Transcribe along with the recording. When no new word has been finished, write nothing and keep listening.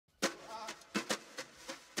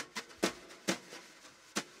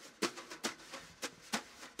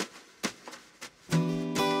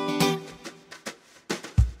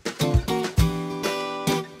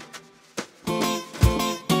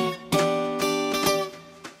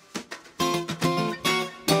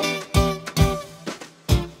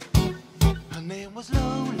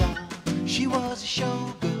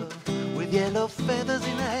feathers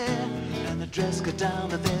in her hair, and the dress got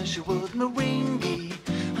down, and there she would meringue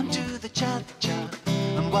onto the cha-cha.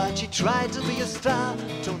 And while she tried to be a star,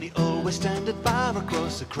 Tony always standing by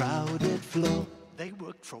across the crowded floor. They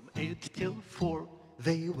worked from 8 till 4.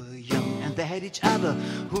 They were young and they had each other.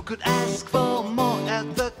 Who could ask for more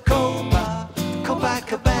at the Copacabana,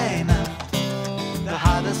 the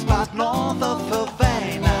hottest spot north of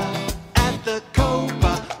Havana? At the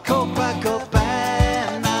Copacabana,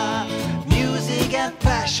 music and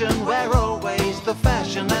passion were always the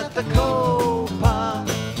fashion. At the Copa,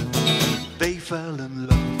 they fell in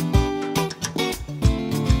love.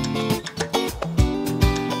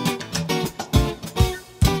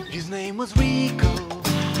 His name was Rico,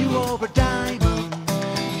 he wore a diamond.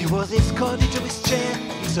 He was escorted to his chair.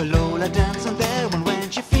 He saw Lola dancing there, and when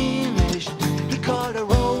she finished, he called her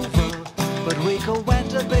over. But Rico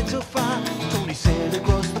went a bit too far. Tony sailed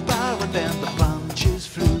across the bar, and then the punches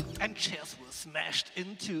flew, and chairs were smashed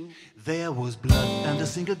in two. There was blood and a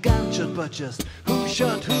single gunshot, but just who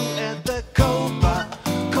shot who at the Copacabana,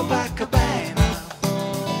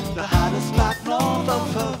 the hottest spot north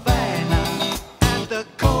of Havana? At the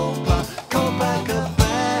Copacabana,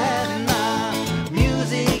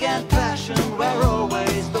 music and passion were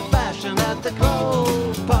always the fashion. At the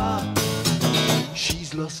Copa,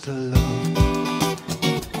 she's lost her love.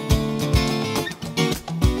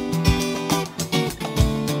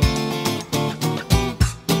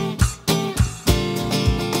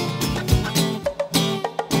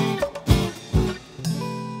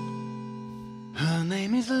 Her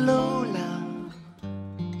name is Lola.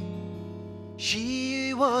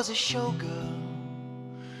 She was a showgirl,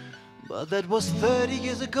 but that was 30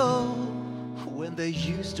 years ago, when they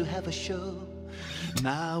used to have a show.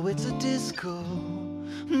 Now it's a disco,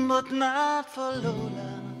 but not for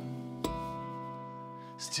Lola.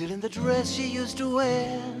 Still in the dress she used to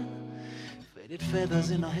wear, faded feathers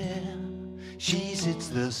in her hair. She sits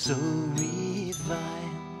there so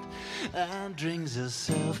refined and drinks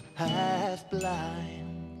herself half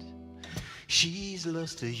blind. She's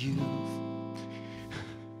lost her youth,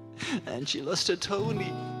 and she lost her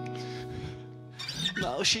Tony.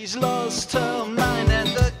 Now she's lost her mind. At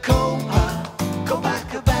the Copa,